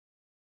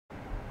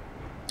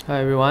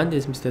Hi everyone,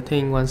 this is Mr.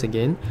 Ting once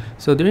again.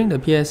 So during the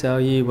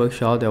PSLE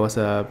workshop, there was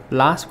a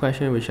last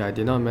question which I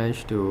did not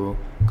manage to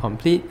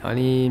complete. I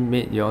only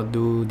made you all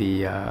do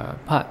the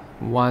part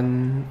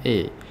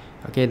 1A.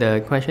 Okay,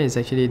 the question is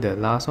actually the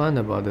last one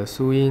about the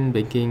Suyin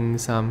baking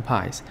some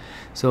pies.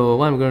 So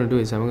what I'm going to do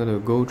is I'm going to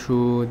go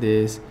through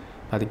this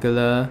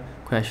particular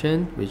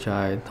question, which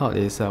I thought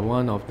is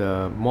one of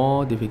the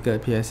more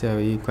difficult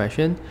PSLE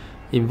question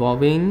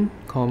involving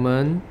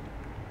common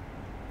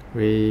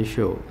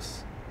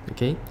ratios.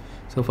 Okay,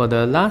 so for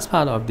the last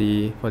part of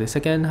the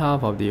second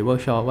half of the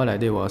workshop, what I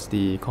did was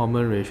the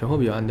common ratio.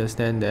 Hope you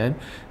understand that.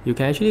 You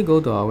can actually go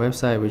to our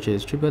website, which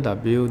is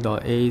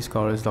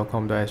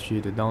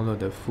www.ascorers.com.sg, to download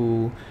the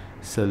full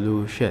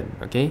solution.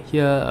 Okay,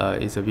 here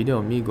is a video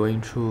of me going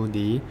through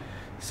the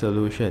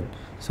solution.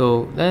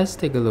 So let's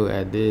take a look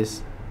at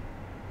this,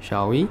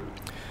 shall we?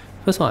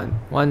 First one,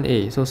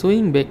 1A. So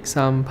Suyin baked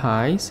some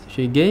pies.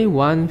 She gave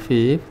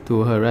 1/5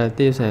 to her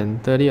relatives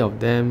and 30 of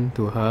them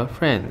to her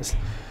friends.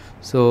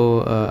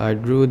 So I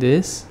drew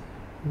this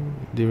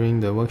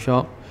during the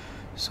workshop.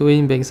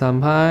 Suyin baked some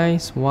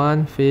pies,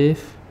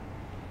 1/5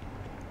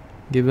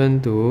 given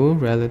to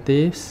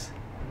relatives,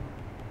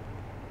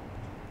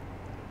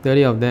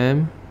 30 of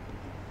them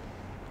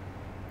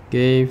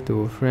gave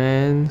to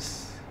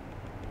friends,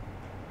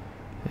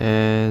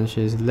 and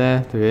she's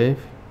left with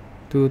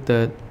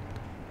 2/3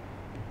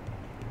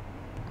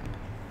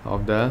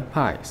 of the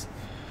pies.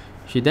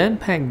 She then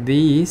packed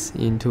these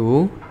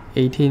into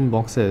 18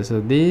 boxes.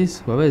 So this,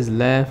 whatever is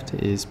left,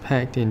 is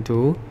packed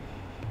into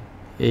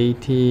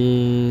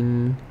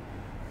 18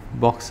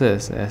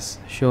 boxes as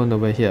shown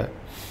over here.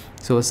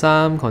 So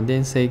some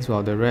contain 6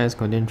 while the rest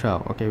contain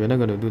 12. Okay, we're not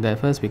going to do that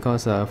first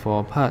because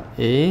for part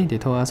A, they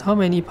told us how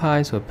many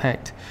pies were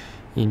packed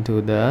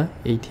into the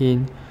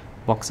 18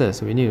 boxes.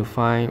 So we need to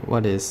find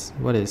what is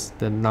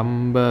the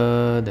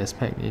number that's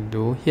packed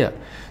into here.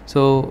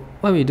 So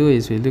what we do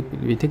is we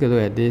take a look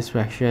at this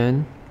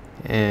fraction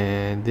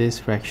and this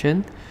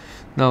fraction.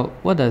 Now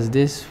what does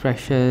this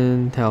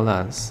fraction tell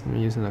us? I'm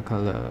using the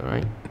color,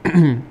 right?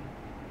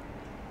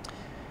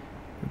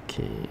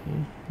 Okay,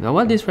 now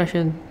what this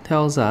fraction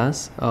tells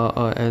us,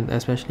 and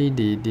especially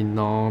the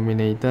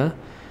denominator,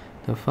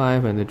 the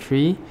 5 and the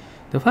 3,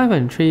 the 5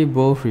 and 3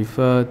 both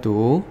refer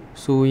to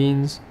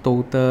Suyin's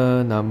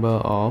total number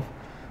of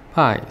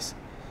pies.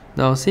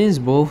 Now since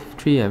both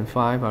 3 and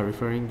 5 are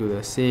referring to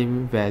the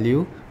same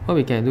value, what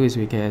we can do is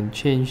we can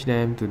change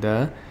them to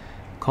the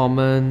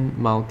common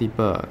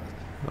multiple,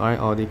 right,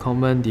 or the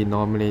common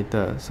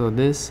denominator. So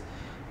this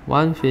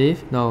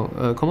 1/5, now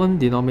common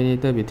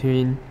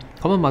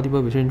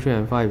multiple between 3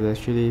 and 5 is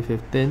actually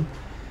 15.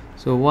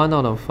 So 1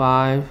 out of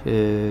 5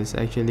 is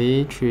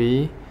actually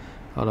 3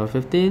 out of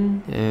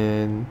 15,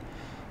 and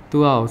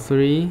 2 out of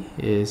 3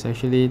 is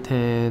actually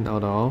 10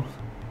 out of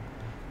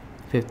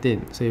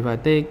 15. So if I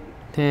take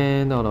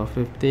 10 out of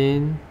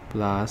 15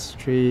 plus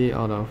 3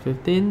 out of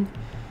 15,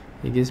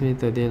 it gives me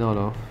 13 out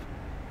of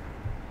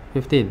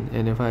 15.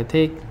 And if I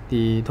take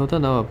the total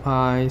number of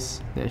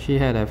pies that she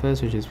had at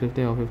first, which is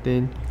 15 out of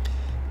 15,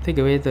 take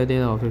away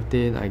 13 out of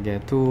 15, I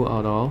get 2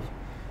 out of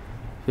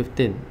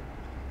 15.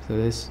 So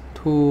this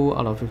 2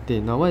 out of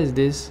 15. Now what is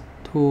this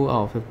 2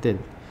 out of 15?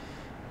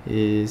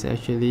 Is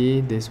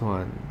actually this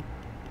one,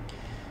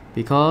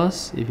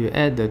 because if you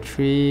add the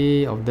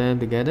 3 of them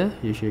together,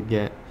 you should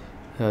get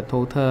a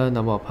total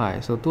number of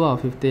pies. So 2 out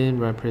of 15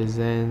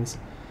 represents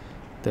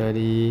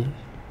 30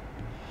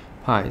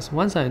 pies.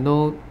 Once I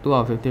know 2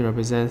 out of 15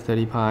 represents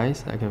 30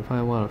 pies, I can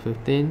find 1 out of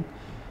 15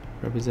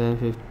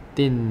 represents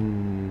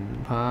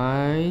 15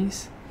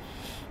 pies.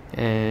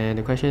 And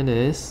the question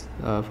is,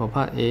 for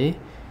part A,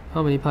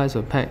 how many pies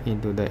were packed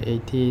into the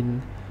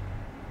 18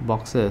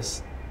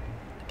 boxes?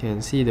 You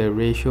can see the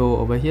ratio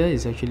over here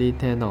is actually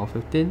 10 out of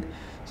 15.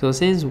 So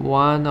since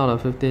 1 out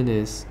of 15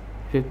 is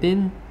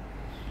 15,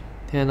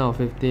 10 out of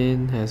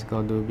 15 has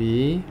got to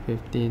be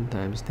 15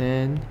 times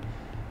 10,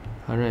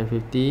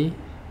 150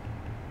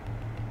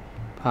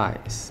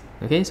 pies.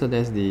 Okay, so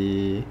that's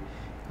the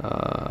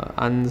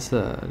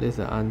answer. This is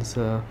the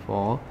answer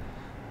for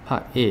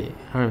part A,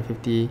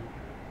 150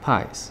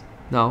 pies.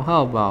 Now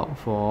how about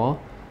for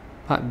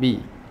part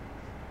B?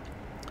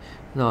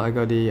 Now I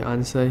got the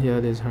answer here,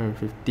 this is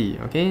 150.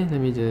 Okay, let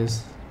me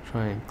just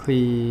try and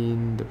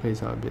clean the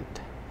place out a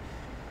bit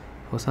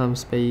for some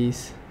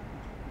space.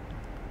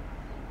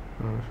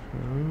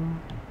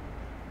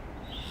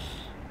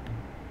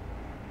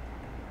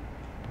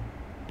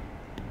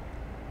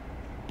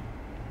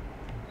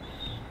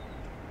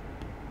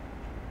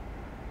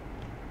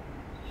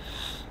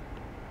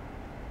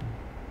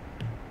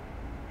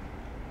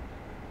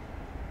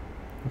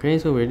 Okay,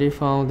 so we already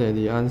found that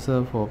the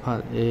answer for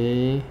part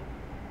A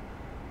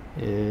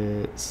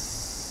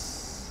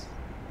is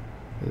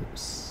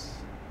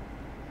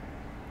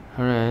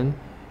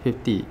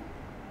 150.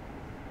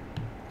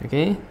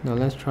 Okay, now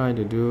let's try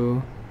to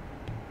do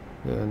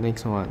the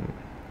next one.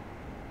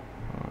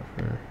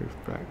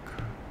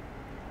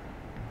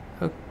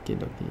 Okay,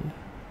 dokie.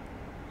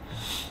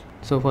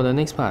 So for the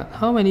next part,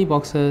 how many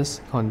boxes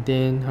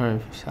contain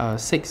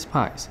 6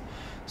 pies?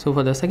 So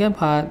for the second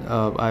part,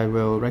 I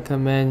will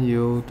recommend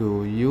you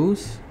to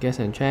use guess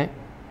and check.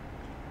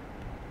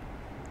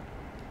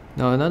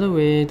 Now another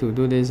way to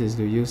do this is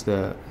to use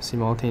the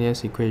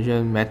simultaneous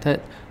equation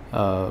method,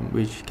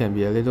 which can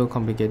be a little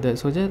complicated.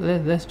 So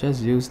let's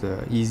just use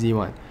the easy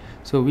one.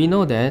 So we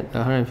know that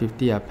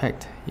 150 are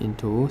packed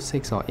into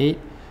 6 or 8.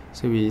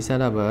 So we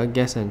set up a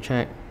guess and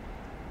check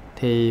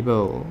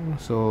table.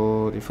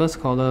 So the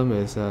first column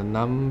is a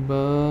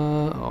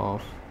number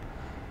of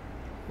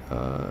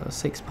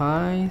 6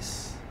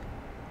 pies,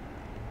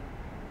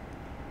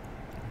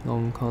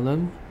 long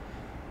column.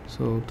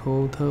 So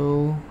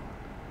total.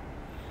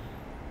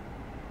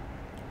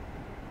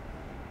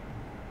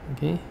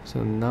 Okay,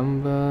 so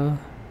number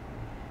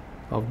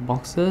of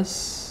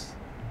boxes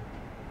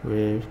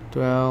with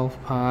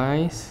 12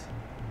 pies,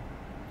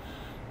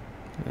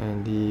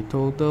 and the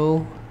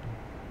total,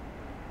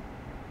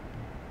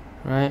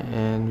 right?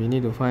 And we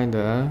need to find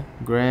the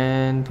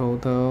grand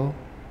total,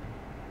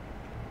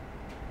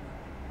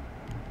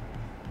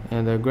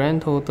 and the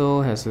grand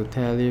total has to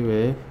tally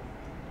with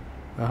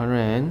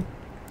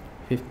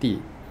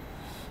 150.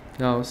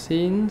 Now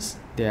since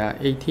there are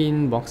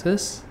 18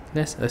 boxes,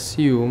 let's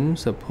assume,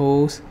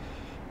 suppose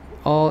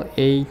all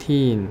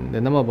 18,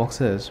 the number of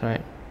boxes,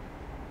 right?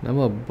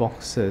 Number of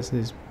boxes,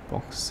 these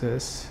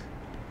boxes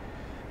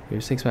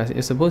with 6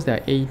 pies. Suppose there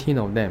are 18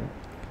 of them.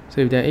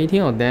 So if there are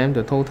 18 of them,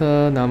 the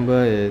total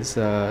number is,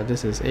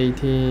 this is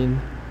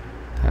 18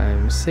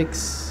 times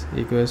 6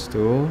 equals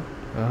to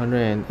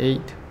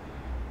 108,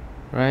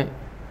 right?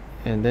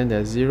 And then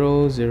there's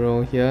 0,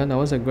 0 here. Now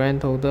what's the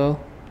grand total?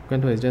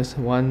 Grand total is just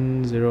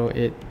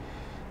 108.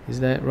 Is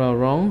that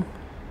wrong?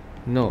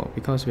 No,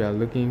 because we are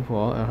looking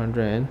for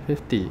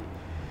 150.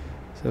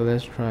 So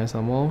let's try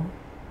some more.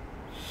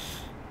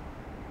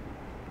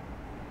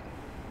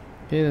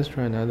 Okay, let's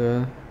try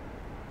another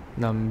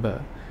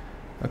number.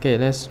 Okay,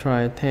 let's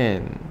try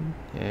 10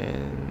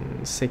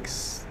 and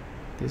 6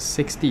 is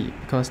 60,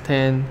 because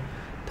 10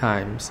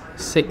 times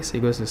 6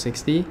 equals to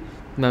 60.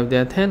 Now if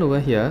there are 10 over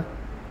here,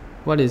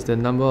 what is the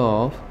number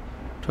of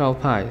 12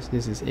 pies?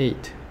 This is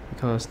 8,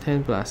 because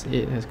 10 plus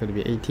 8 has got to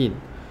be 18.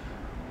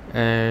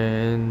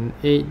 And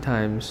 8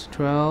 times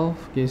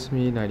 12 gives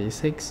me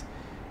 96.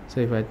 So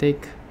if I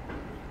take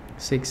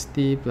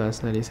 60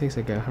 plus 96,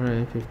 I get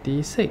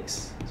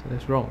 156. So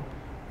that's wrong,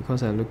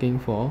 because I'm looking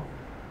for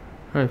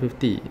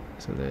 150.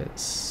 So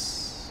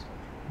let's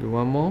do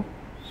one more.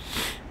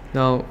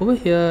 Now over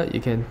here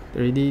you can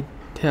already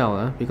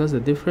tell, because the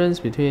difference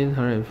between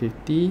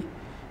 150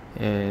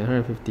 and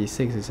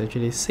 156 is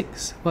actually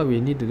 6. What we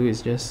need to do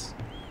is just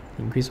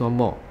increase one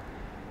more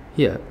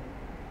here,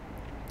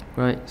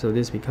 right? So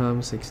this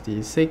becomes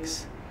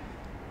 66,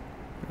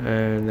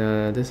 and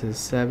this is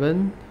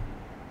 7.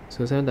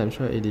 So 7 times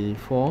 12,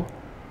 84.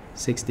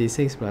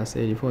 66 plus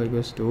 84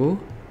 equals to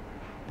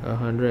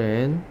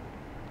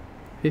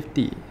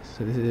 150.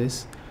 So this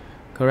is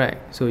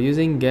correct. So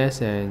using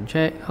guess and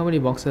check, how many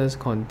boxes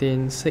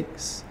contain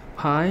 6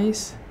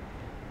 pies?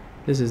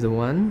 This is the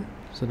one.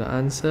 So the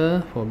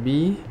answer for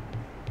B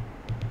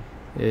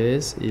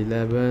is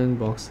 11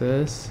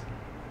 boxes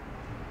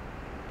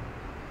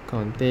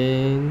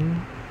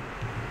contain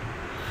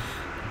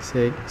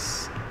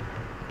 6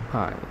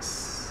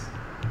 pies.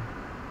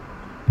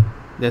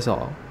 That's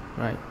all,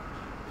 right?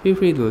 Feel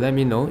free to let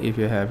me know if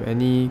you have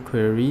any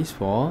queries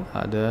for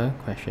other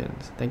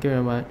questions. Thank you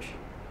very much.